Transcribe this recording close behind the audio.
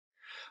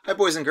Hi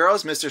boys and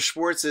girls, Mr.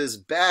 Schwartz is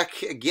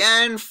back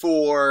again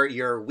for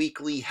your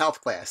weekly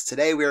health class.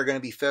 Today we are going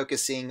to be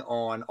focusing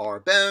on our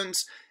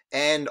bones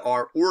and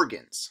our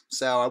organs.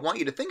 So I want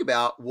you to think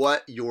about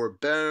what your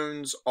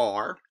bones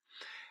are,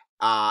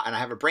 and I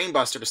have a brain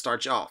buster to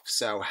start you off.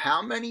 So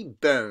how many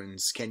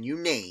bones can you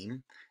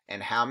name,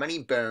 and how many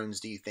bones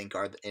do you think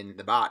are in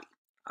the body?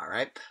 All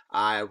right,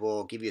 I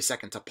will give you a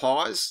second to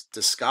pause,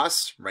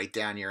 discuss, write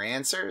down your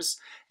answers,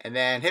 and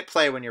then hit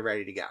play when you're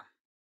ready to go.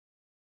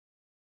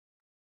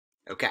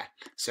 Okay,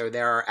 so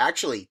there are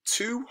actually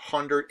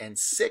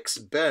 206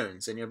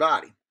 bones in your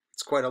body.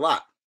 It's quite a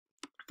lot.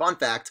 Fun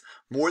fact,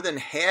 more than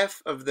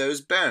half of those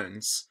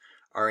bones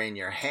are in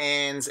your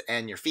hands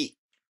and your feet.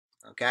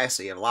 Okay,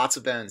 so you have lots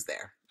of bones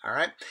there. All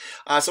right,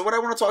 so what I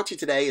want to talk to you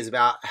today is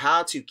about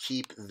how to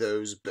keep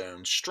those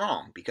bones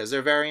strong because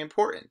they're very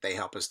important. They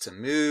help us to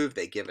move,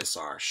 they give us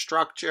our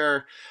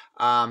structure.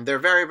 They're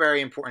very,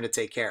 very important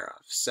to take care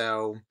of.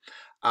 So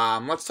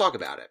let's talk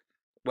about it.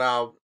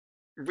 Well,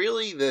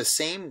 really the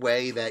same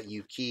way that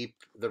you keep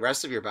the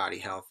rest of your body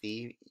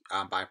healthy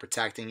by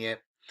protecting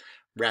it,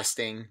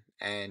 resting,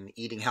 and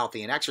eating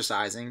healthy and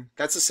exercising,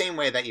 that's the same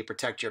way that you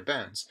protect your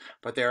bones.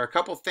 But there are a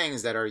couple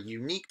things that are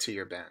unique to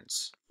your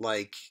bones,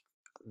 like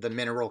the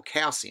mineral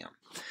calcium.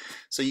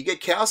 So you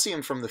get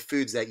calcium from the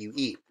foods that you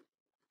eat.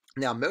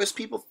 Now, most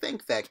people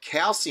think that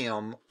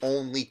calcium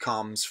only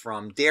comes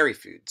from dairy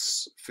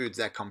foods, foods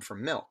that come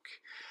from milk.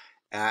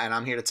 And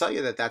I'm here to tell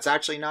you that that's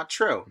actually not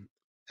true.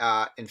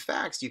 In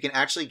fact, you can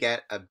actually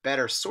get a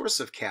better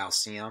source of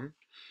calcium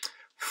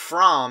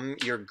from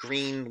your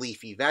green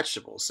leafy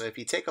vegetables. So if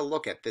you take a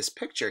look at this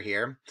picture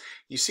here,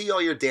 you see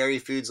all your dairy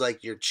foods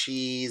like your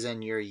cheese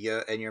and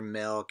your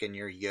milk and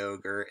your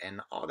yogurt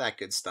and all that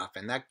good stuff,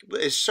 and that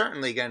is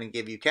certainly going to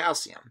give you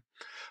calcium.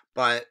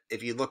 But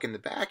if you look in the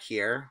back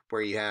here,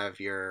 where you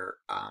have your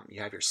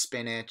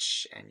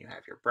spinach and you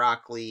have your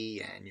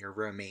broccoli and your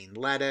romaine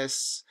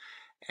lettuce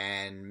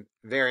and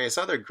various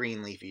other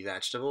green leafy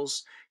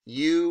vegetables,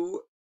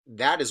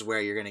 that is where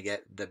you're going to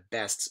get the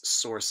best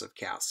source of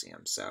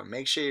calcium. So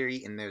make sure you're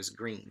eating those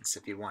greens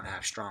if you want to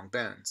have strong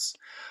bones.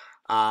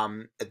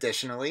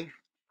 Additionally,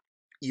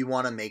 you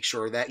want to make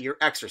sure that you're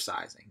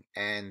exercising.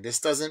 And this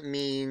doesn't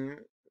mean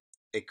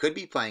it could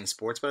be playing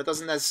sports, but it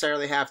doesn't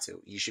necessarily have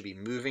to. You should be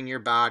moving your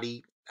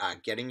body,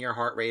 getting your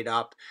heart rate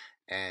up,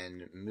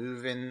 and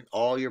moving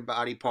all your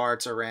body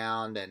parts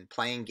around and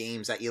playing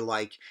games that you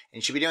like. And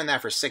you should be doing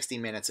that for 60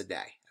 minutes a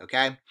day,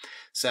 okay?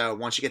 So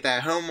once you get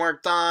that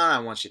homework done, I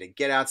want you to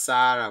get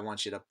outside. I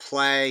want you to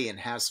play and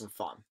have some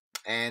fun.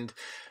 And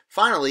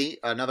finally,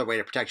 another way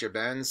to protect your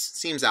bones,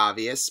 seems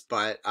obvious,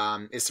 but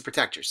is to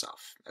protect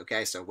yourself,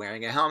 okay? So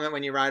wearing a helmet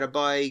when you ride a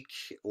bike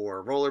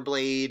or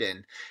rollerblade,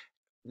 and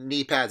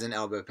knee pads and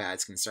elbow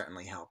pads can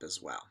certainly help as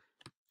well.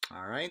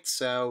 All right,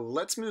 so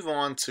let's move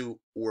on to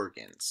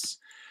organs.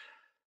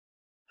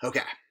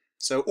 Okay,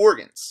 so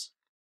organs.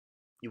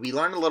 We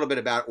learned a little bit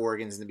about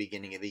organs in the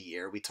beginning of the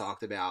year. We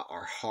talked about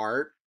our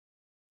heart,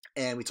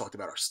 and we talked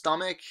about our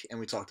stomach, and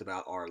we talked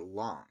about our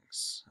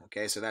lungs.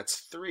 Okay, so that's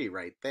 3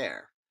 right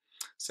there.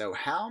 So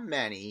how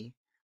many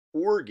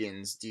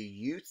organs do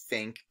you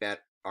think that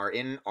are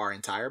in our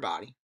entire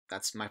body?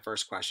 That's my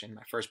first question,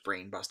 my first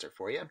brain buster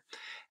for you.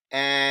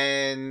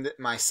 And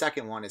my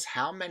second one is,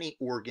 how many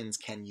organs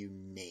can you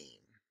name?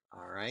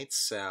 All right,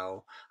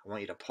 so I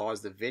want you to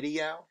pause the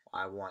video.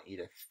 I want you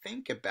to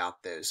think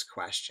about those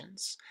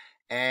questions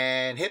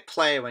and hit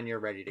play when you're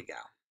ready to go.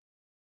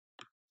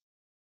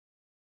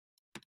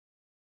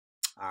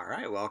 All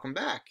right, welcome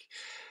back.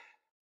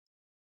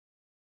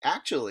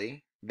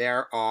 Actually,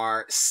 there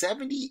are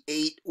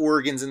 78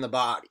 organs in the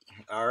body.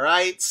 All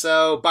right,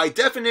 so by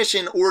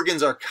definition,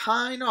 organs are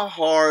kind of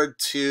hard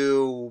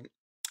to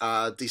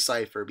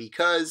decipher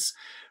because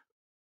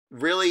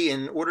really,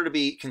 in order to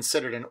be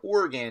considered an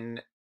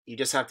organ, you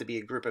just have to be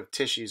a group of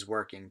tissues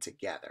working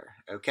together,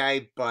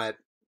 okay? But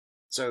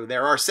so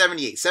there are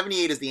 78.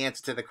 78 is the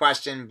answer to the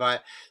question,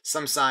 but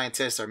some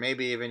scientists or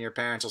maybe even your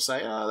parents will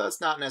say, oh, that's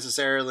not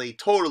necessarily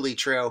totally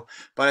true,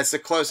 but it's the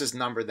closest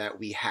number that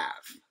we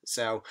have.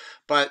 So,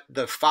 but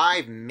the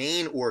 5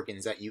 main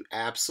organs that you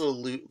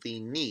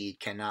absolutely need,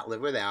 cannot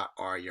live without,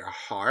 are your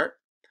heart,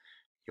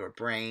 your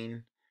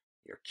brain,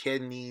 your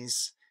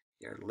kidneys,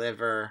 your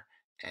liver,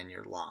 and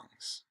your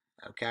lungs.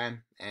 Okay,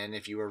 and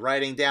if you were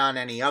writing down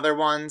any other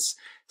ones,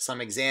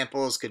 some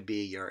examples could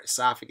be your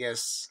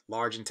esophagus,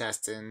 large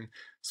intestine,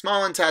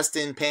 small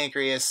intestine,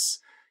 pancreas,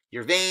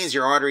 your veins,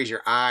 your arteries,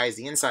 your eyes,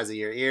 the insides of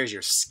your ears,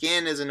 your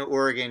skin is an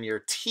organ,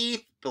 your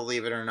teeth,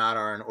 believe it or not,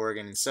 are an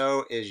organ, and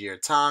so is your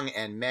tongue,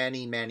 and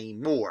many, many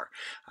more.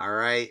 All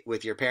right,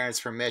 with your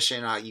parents'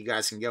 permission, you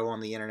guys can go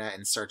on the internet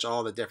and search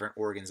all the different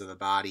organs of the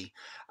body.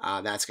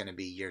 That's going to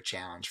be your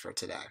challenge for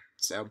today.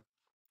 So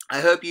I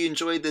hope you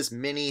enjoyed this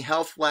mini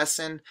health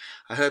lesson.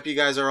 I hope you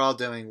guys are all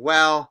doing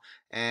well,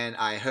 and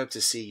I hope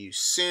to see you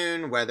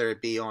soon, whether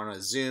it be on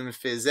a Zoom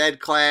phys ed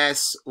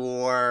class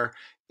or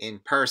in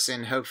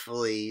person,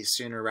 hopefully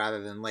sooner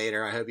rather than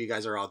later. I hope you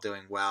guys are all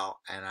doing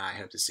well, and I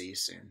hope to see you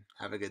soon.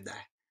 Have a good day.